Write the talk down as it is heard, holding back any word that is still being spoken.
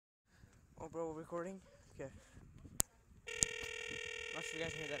Oh, bro, we're recording? Okay. Not sure you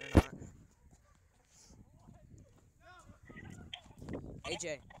guys can hear that or not.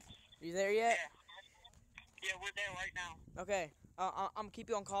 AJ, are you there yet? Yeah. Yeah, we're there right now. Okay. I'm gonna keep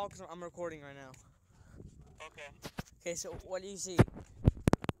you on call because I'm recording right now. Okay. Okay, so what do you see?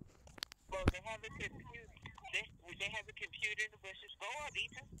 Well, they have a computer. They have a computer in the bushes. Go up,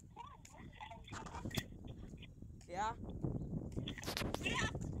 Ethan. Yeah?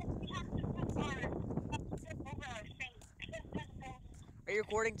 Are you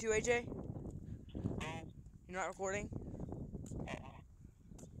recording too, AJ? No. You're not recording?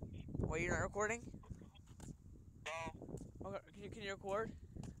 Why you're not recording? No. Okay, can you record?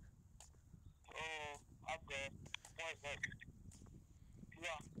 Oh, I'm good. Wait.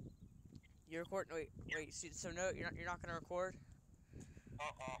 Yeah. You record? Wait. So no, you're not gonna record?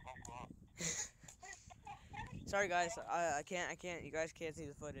 Sorry, guys. I can't. You guys can't see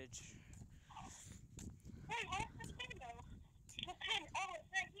the footage. Wait, where's the pen though? The pen. Oh, it's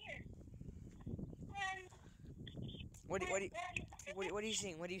right here. What are you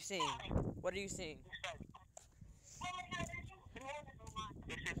seeing? What are you seeing? What are you seeing?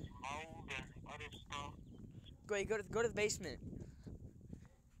 This is mold and other stuff. Go to the basement.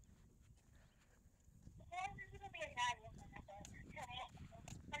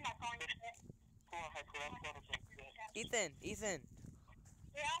 Ethan.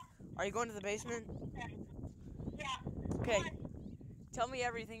 Yeah? Are you going to the basement? Yeah. Okay. Tell me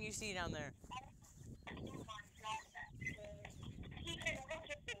everything you see down there.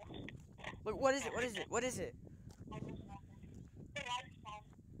 Look, what is it? What is it?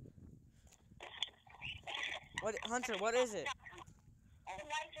 What, Hunter? What is it?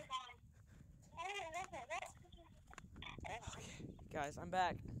 Okay, guys, I'm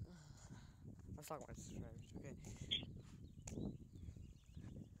back. Let's talk about subscribers. Okay.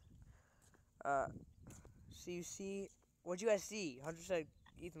 So you see, what'd you guys see? Hunter said,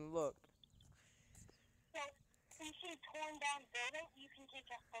 Ethan, look. So, if you see a torn down building, you can take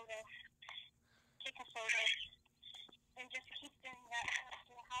a photo. Take a photo. And just keep doing that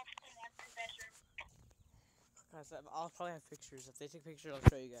to the house and that's the bedroom. Guys, I'll probably have pictures. If they take pictures, I'll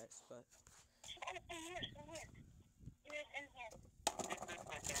show you guys. But Oh, in here. Here's in here. Take a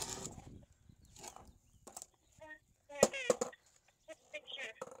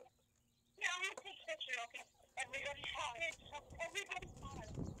picture. Yeah, I'm gonna take a picture, okay? Everybody's fine. Everybody's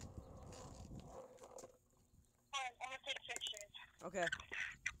fine. Fine, I'm gonna take pictures. okay.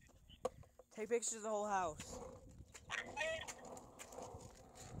 Take pictures of the whole house.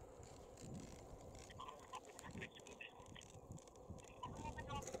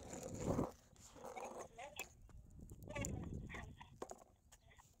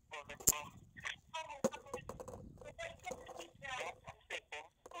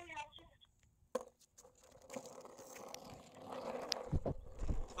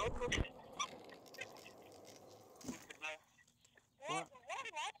 What?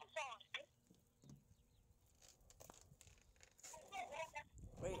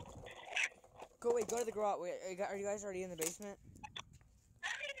 Go to the garage. Wait, are you guys already in the basement?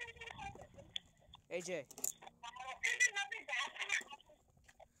 AJ.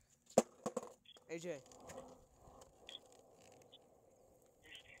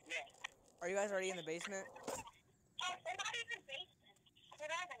 Are you guys already in the basement?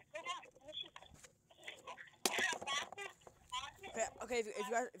 Okay. If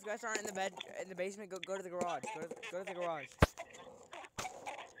you guys aren't in the basement, go to the garage. Go to the garage.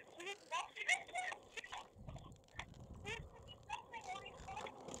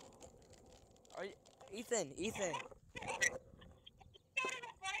 Are you, Ethan?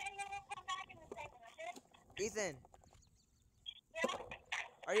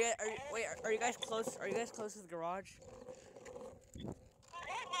 Are you guys close? Are you guys close to the garage?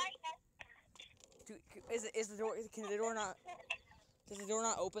 Is the door? Can the door not? Does the door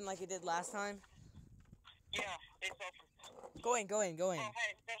not open like it did last time? Yeah, it's open. Go in. Oh, hey,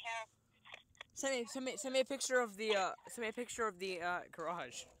 they have. Send me a picture of the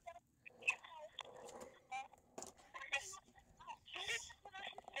garage.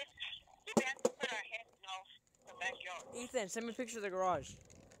 We have to put our heads in the backyard. Ethan, send me a picture of the garage.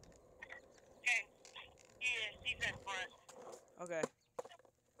 Okay. Yeah, he's in front. Okay.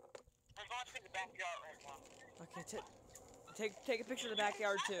 We're going to the backyard right now. Okay. Take a picture of the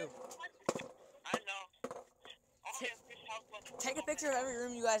backyard too. I know. Okay, this house was. Take a picture of every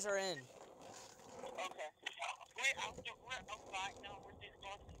room you guys are in. Okay. We're outside now. We're just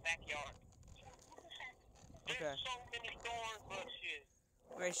going to the backyard. There's Okay. so many thorn bushes.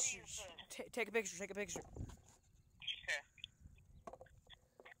 Okay. Take a picture. Okay.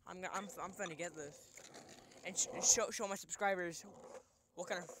 I'm finna get this and show my subscribers what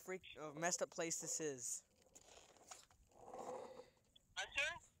kind of freak messed up place this is.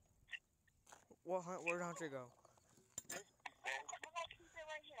 Hunter? Where'd Hunter go?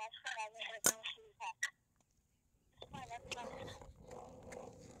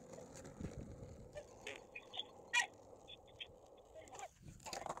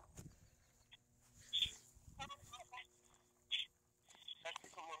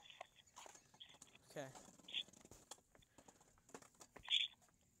 Okay.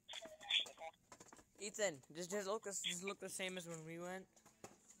 Ethan, just look the same as when we went.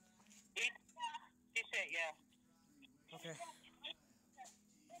 He said, yeah. Okay.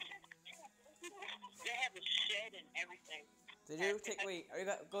 They have a shed and everything. They do? Wait,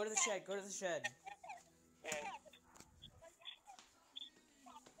 go to the shed. Go to the shed.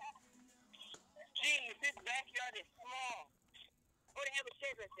 Gee, this backyard is small. Oh, they have a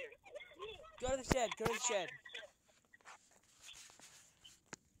shed right there. Go to the shed. Go to the shed.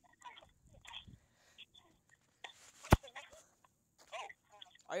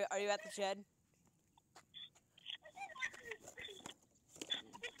 Are you at the shed?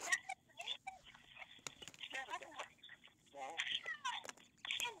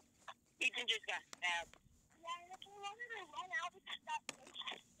 Ethan just got stabbed.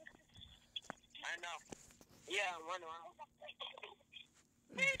 I know. Yeah, I'm running around.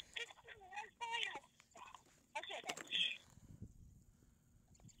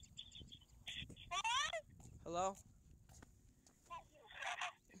 Hello?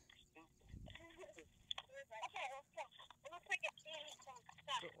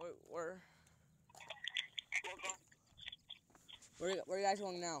 Where are you guys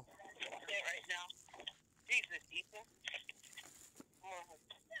going now? Right now. Jesus, Ethan. Come on.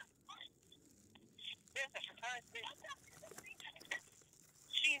 There's a person.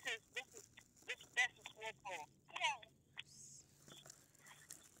 Jesus, that's a small pole. Yeah.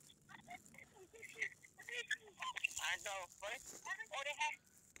 I know, but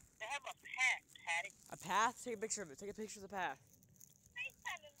they have a path, Patty. A path? Take a picture of it. Take a picture of the path.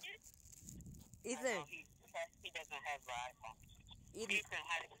 Ethan. He doesn't have the iPhone. Ethan,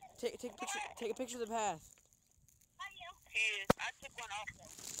 take a picture of the path. He is. I took one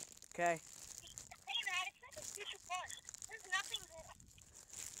also. Okay. Hey, man, it's like a future park. There's nothing there.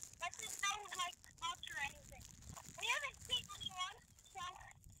 Like, there's no, like, culture or anything. We haven't seen anyone, so,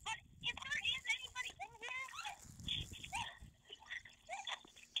 but if there is anybody in here...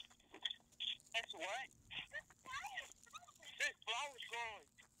 That's what? There's flowers growing.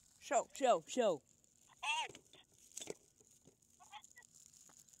 Show. Oh!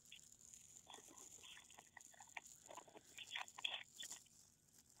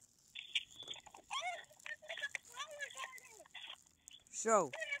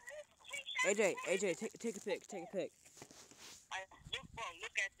 Show. AJ, take a pic.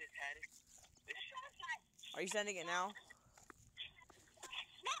 Look at this, Hattie. Are you sending it now?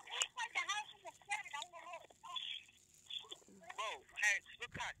 Bro, Harris,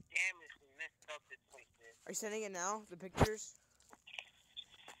 look how damaged and messed up this place is. Are you sending it now? The pictures?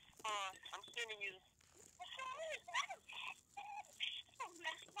 I'm sending you.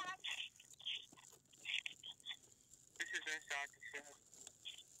 This is inside the shed.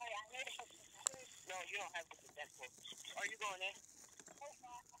 Oh, yeah, no, you don't have to put that close. Are you going in?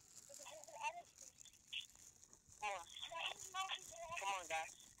 Come on. Come on,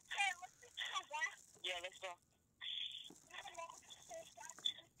 guys. Yeah, let's go.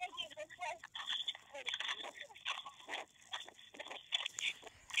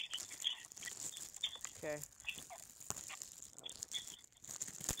 Okay.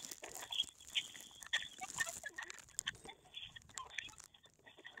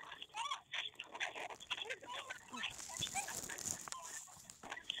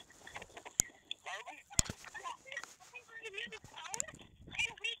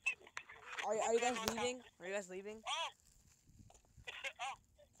 Are you guys leaving? Are you guys leaving?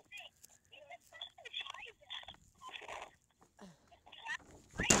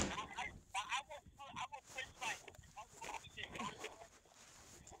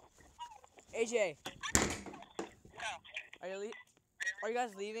 AJ, are you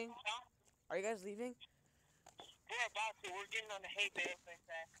guys leaving? Are you guys leaving? We're about to. We're getting on the hay bale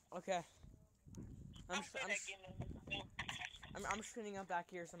fast. Okay. I'm just cleaning up back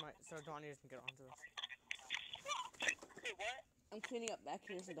here so Donnie doesn't get onto us. Hey, what? I'm cleaning up back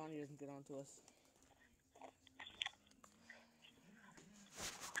here so Donnie doesn't get onto us.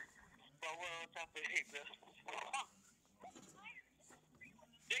 Well, we're on top of the hay bale.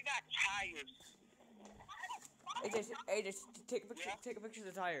 They got tires. AJ, take a picture of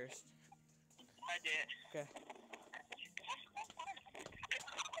the tires. I did. Okay.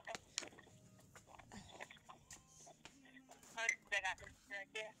 I got this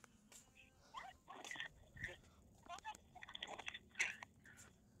right there.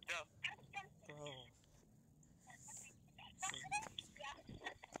 Go. Bro.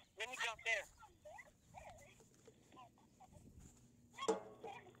 Let me jump there.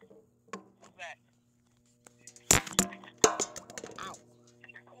 What's that? Ow.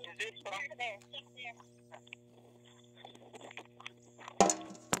 Is this from there?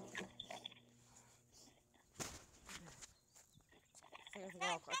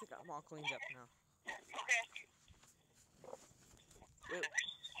 I think I'm all cleaned up now. Okay.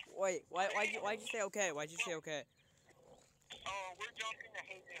 Wait, why'd you say okay? Why'd you say okay? Oh, we're jumping the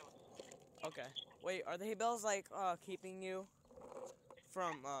hay bales. Okay. Wait, are the hay bales like keeping you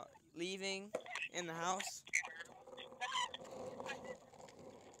from leaving in the house?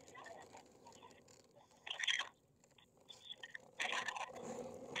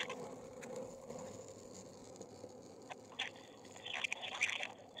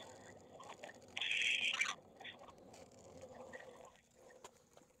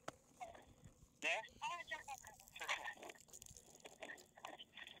 There?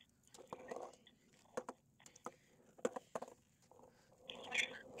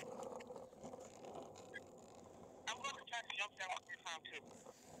 I'm going to try to jump there one more time too.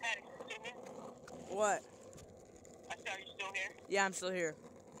 Patty, you still here? What? I said, are you still here? Yeah, I'm still here.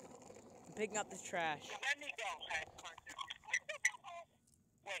 I'm picking up this trash. Let me go, Patty.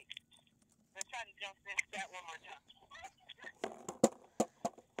 Wait. Let's try to jump in that one more time.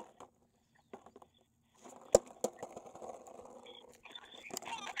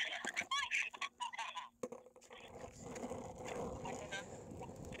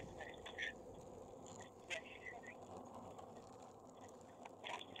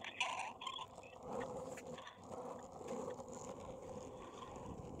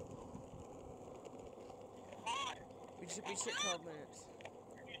 We should 12 minutes.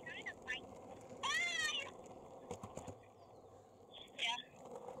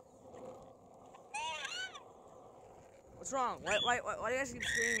 What's wrong? Why do you guys keep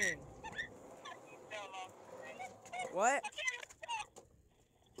screaming? What?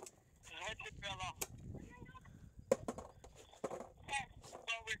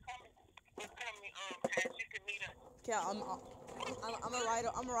 Okay, I'm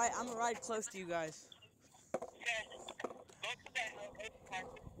a ride close to you guys.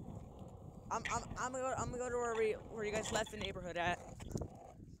 I'm gonna go to where you guys left the neighborhood at.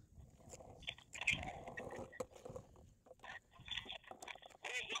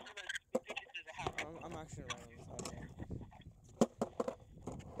 I'm actually right on the side.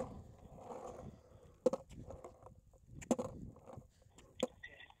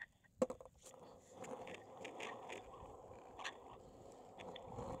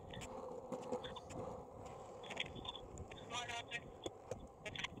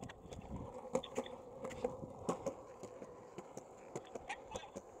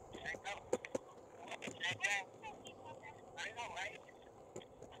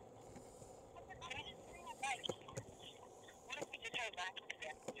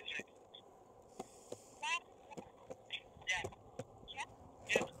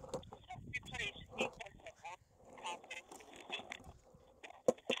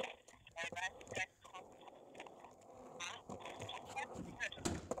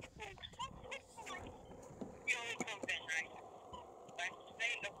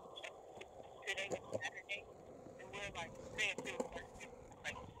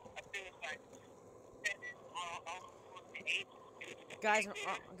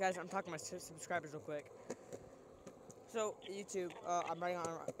 Guys, I'm talking to my subscribers real quick. So, YouTube, I'm riding on,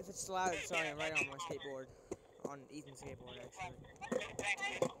 if it's loud, sorry, I'm riding on my skateboard. On Ethan's skateboard, actually.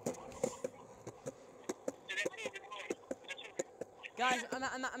 Guys, I'm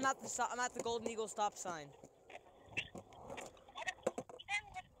at the Golden Eagle stop sign.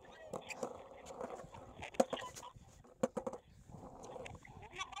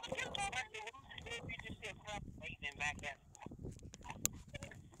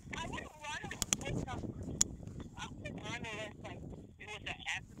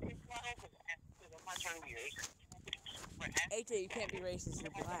 AJ, you can't be racist,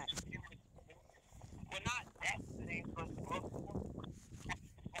 you're black. Well, not accidents, but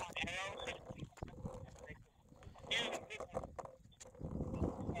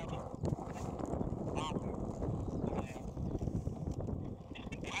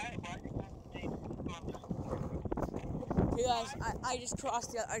Hey guys, I just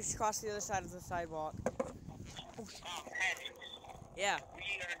crossed the other side of the sidewalk. Yeah. We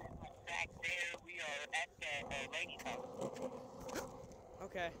are back there. We are at that lady's house.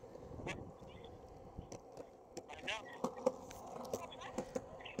 Okay. I know.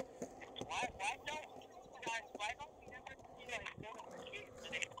 Why don't we ever do like film for kids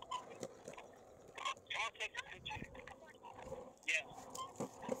today? I'll take a picture. Yeah.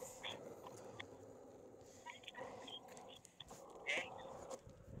 Thanks.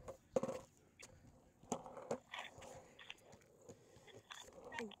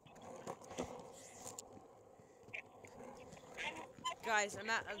 Guys, I'm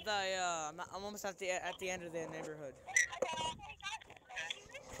at the I'm almost at the end of the neighborhood.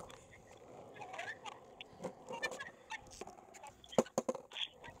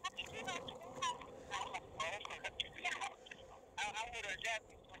 How old are that?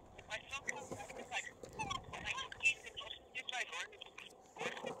 My son comes back, it's like he's just like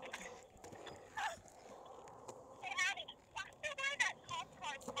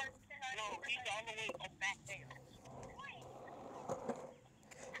no, he's all the way up back there.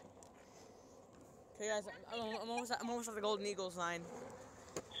 Okay, guys, I'm almost at the Golden Eagle sign.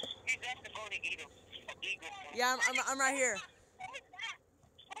 He's at the Golden Eagle. Yeah, I'm right here.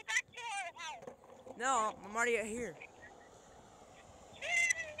 No, I'm already here.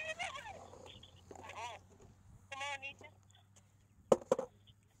 Oh, come on, Ethan.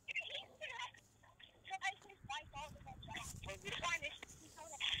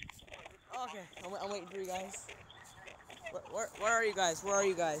 Okay, I'm waiting for you guys. Where are you guys? Where are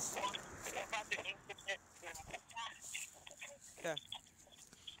you guys? Okay.